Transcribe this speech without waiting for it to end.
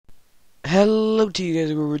Hello to you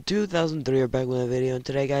guys, we're 2003 are back with a video, and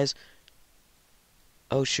today guys,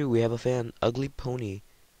 oh shoot, we have a fan, Ugly Pony.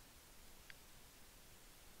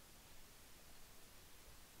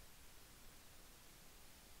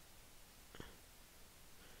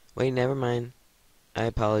 Wait, never mind, I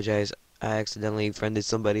apologize, I accidentally friended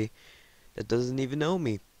somebody that doesn't even know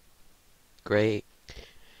me. Great.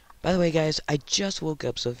 By the way guys, I just woke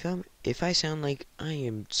up, so if I sound like I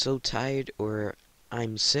am so tired or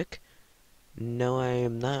I'm sick, no I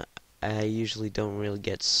am not. I usually don't really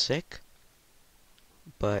get sick,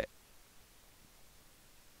 but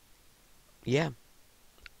yeah,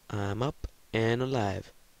 I'm up and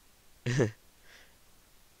alive.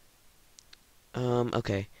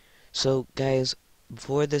 Okay. So, guys,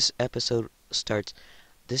 before this episode starts,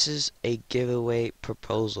 this is a giveaway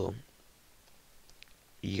proposal.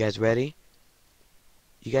 You guys ready?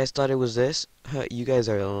 You guys thought it was this? Huh, you guys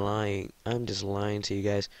are lying. I'm just lying to you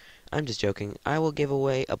guys. I'm just joking. I will give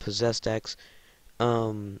away a possessed X.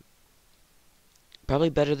 Um, Probably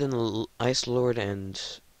better than the Ice Lord, and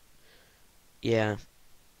yeah,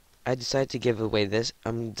 I decided to give away this.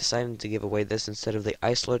 I'm deciding to give away this instead of the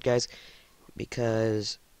Ice Lord, guys,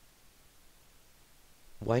 because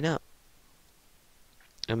why not?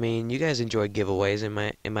 I mean, you guys enjoy giveaways, am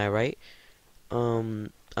I right?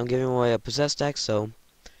 I'm giving away a possessed deck, so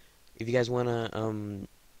if you guys wanna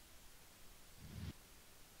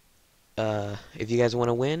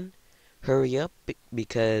win, hurry up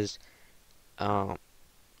because um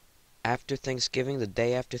after Thanksgiving, the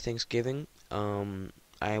day after Thanksgiving,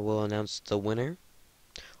 I will announce the winner,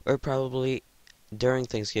 or probably during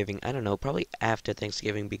Thanksgiving. I don't know, probably after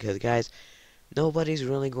Thanksgiving because guys, nobody's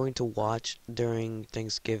really going to watch during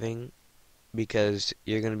Thanksgiving because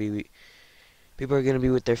people are gonna be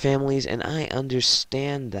with their families, and I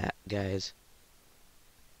understand that, guys.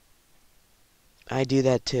 I do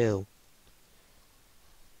that too.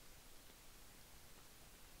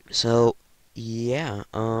 So, yeah,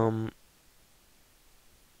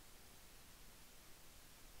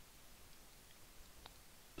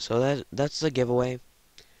 so that's the giveaway,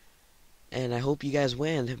 and I hope you guys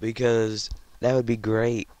win because that would be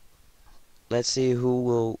great. Let's see who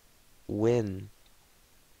will win.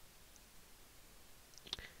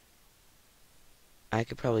 I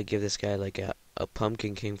could probably give this guy like a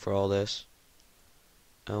Pumpkin King for all this.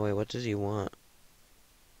 Oh wait, what does he want?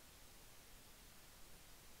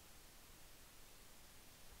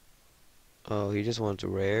 Oh, he just wants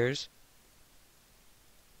rares?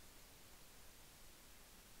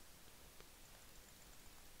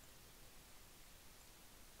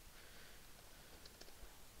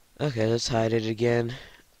 Okay, let's hide it again.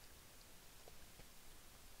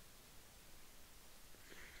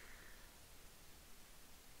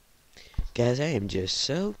 Guys, I am just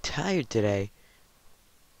so tired today.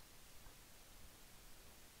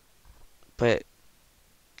 But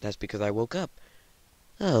that's because I woke up.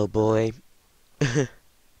 Oh boy.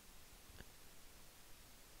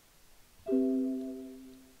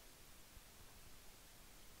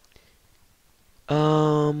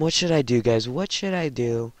 What should I do, guys? What should I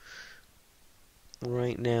do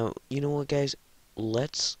right now? You know what, guys?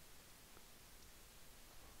 Let's...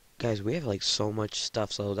 Guys, we have like so much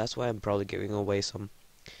stuff, so that's why I'm probably giving away some,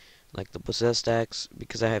 like the possessed stacks,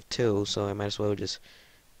 because I have two, so I might as well just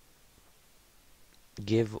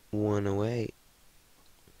give one away.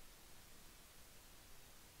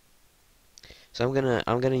 So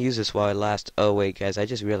I'm gonna use this while it lasts. Oh wait, guys, I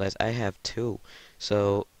just realized I have two,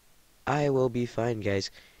 so I will be fine,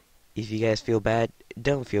 guys. If you guys feel bad,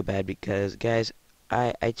 don't feel bad because, guys,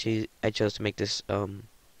 I chose to make this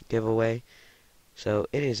giveaway, so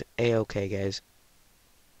it is a-okay, guys.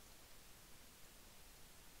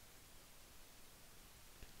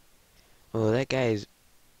 Oh, that guy is...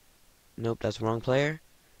 Nope, that's the wrong player.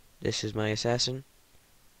 This is my assassin.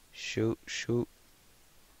 Shoot, shoot.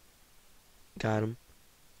 Got him.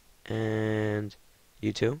 And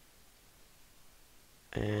you too.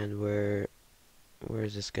 And where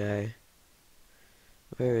is this guy?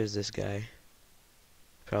 Where is this guy?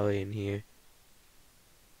 Probably in here.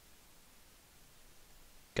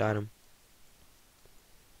 Got him.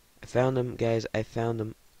 I found him, guys. I found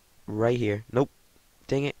him right here. Nope.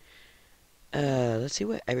 Dang it. Let's see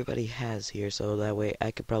what everybody has here, so that way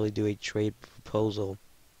I could probably do a trade proposal.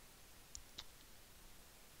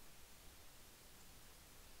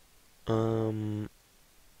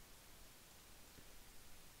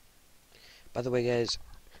 By the way, guys,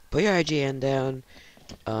 put your IGN down.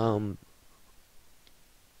 Um,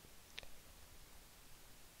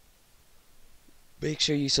 Make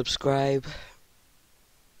sure you subscribe.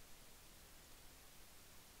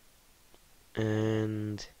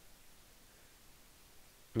 And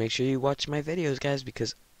make sure you watch my videos, guys,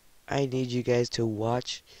 because I need you guys to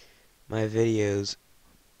watch my videos.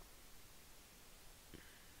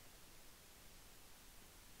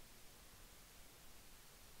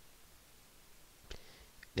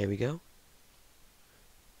 There we go.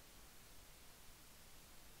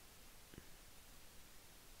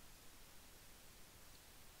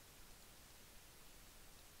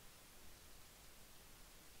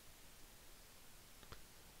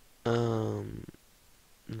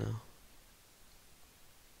 No.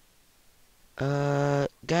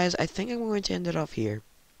 Guys, I think I'm going to end it off here.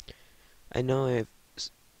 I know it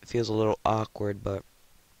feels a little awkward, but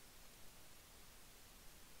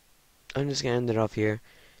I'm just gonna end it off here.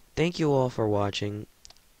 Thank you all for watching.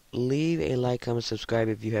 Leave a like, comment, subscribe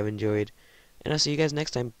if you have enjoyed, and I'll see you guys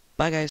next time. Bye, guys.